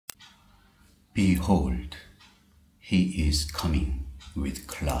Behold, he is coming with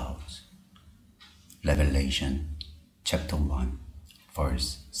clouds. Revelation chapter 1,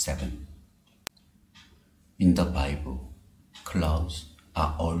 verse 7. In the Bible, clouds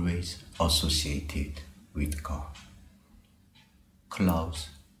are always associated with God. Clouds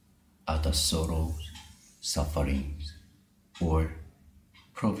are the sorrows, sufferings, or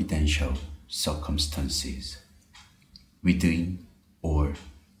providential circumstances within or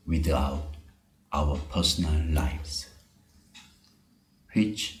without our personal lives,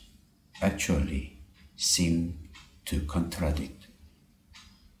 which actually seem to contradict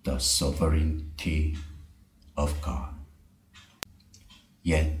the sovereignty of God.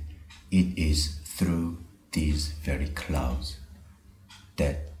 Yet it is through these very clouds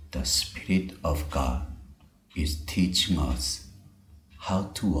that the Spirit of God is teaching us how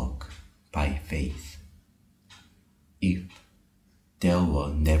to walk by faith. If there were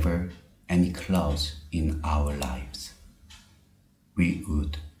never any clouds in our lives, we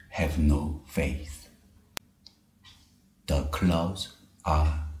would have no faith. The clouds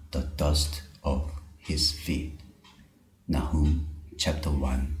are the dust of his feet. Nahum chapter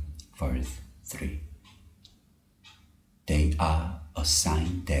 1, verse 3. They are a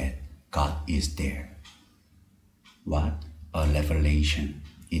sign that God is there. What a revelation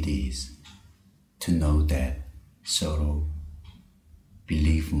it is to know that sorrow,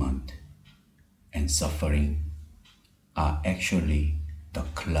 bereavement, and suffering are actually the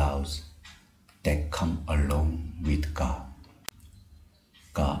clouds that come along with God.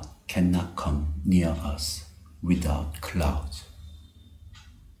 God cannot come near us without clouds.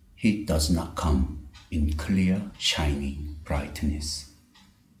 He does not come in clear, shining brightness.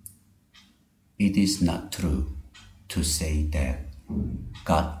 It is not true to say that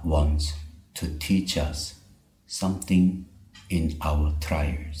God wants to teach us something in our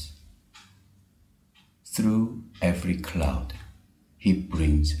trials. Through every cloud he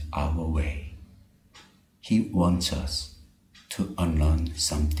brings our way, he wants us to unlearn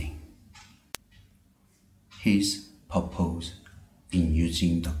something. His purpose in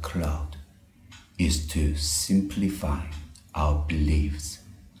using the cloud is to simplify our beliefs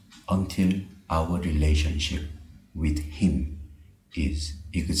until our relationship with him is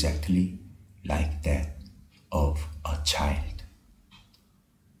exactly like that of a child.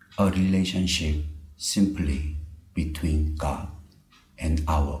 A relationship simply between God and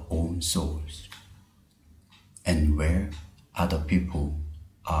our own souls, and where other people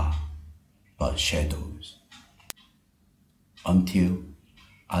are but shadows. Until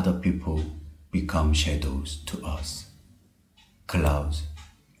other people become shadows to us, clouds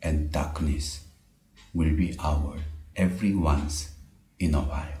and darkness will be our every once in a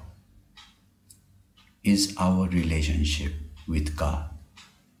while. Is our relationship with God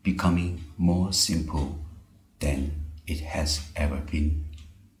becoming more simple than it has ever been?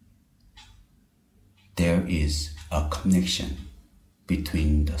 There is a connection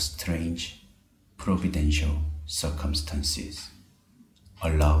between the strange providential circumstances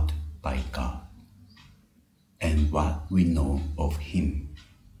allowed by God and what we know of him,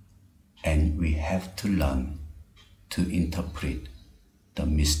 and we have to learn to interpret the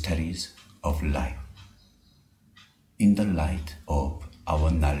mysteries of life in the light of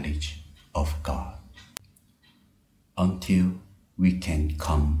our knowledge of God, until we can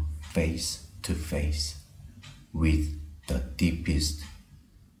come face to face with the deepest,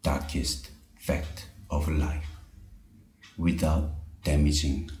 darkest fact of life without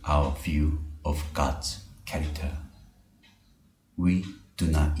damaging our view of God's character. We do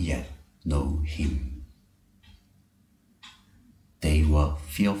not yet know him. They were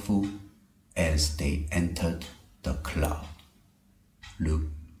fearful as they entered the cloud.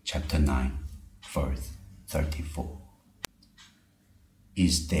 Luke chapter 9, verse 34.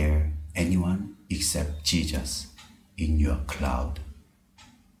 Is there anyone except Jesus in your cloud?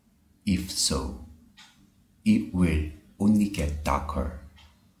 If so, it will only get darker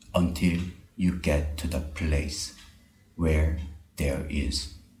until you get to the place where there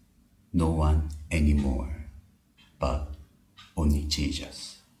is no one anymore but only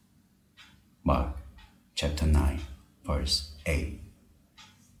Jesus. Mark chapter 9, verse 8.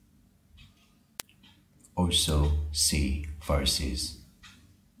 Also see verses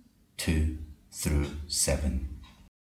 2 through 7.